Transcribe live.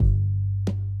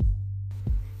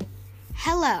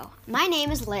Hello, my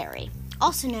name is Larry,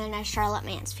 also known as Charlotte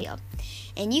Mansfield,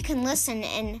 and you can listen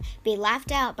and be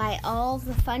laughed out by all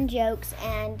the fun jokes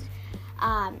and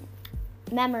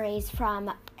memories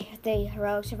from the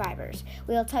Heroic Survivors.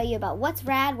 We'll tell you about what's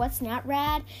rad, what's not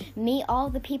rad, meet all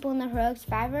the people in the Heroic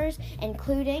Survivors,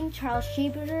 including Charles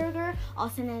Schieberger,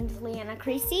 also known as Leanna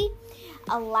Creasy,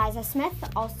 Eliza Smith,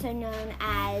 also known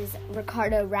as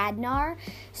Ricardo Radnar,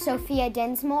 Sophia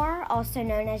Dinsmore, also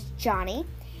known as Johnny,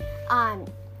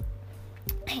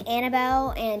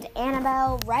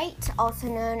 Annabelle Wright, also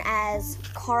known as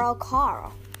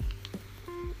Carl.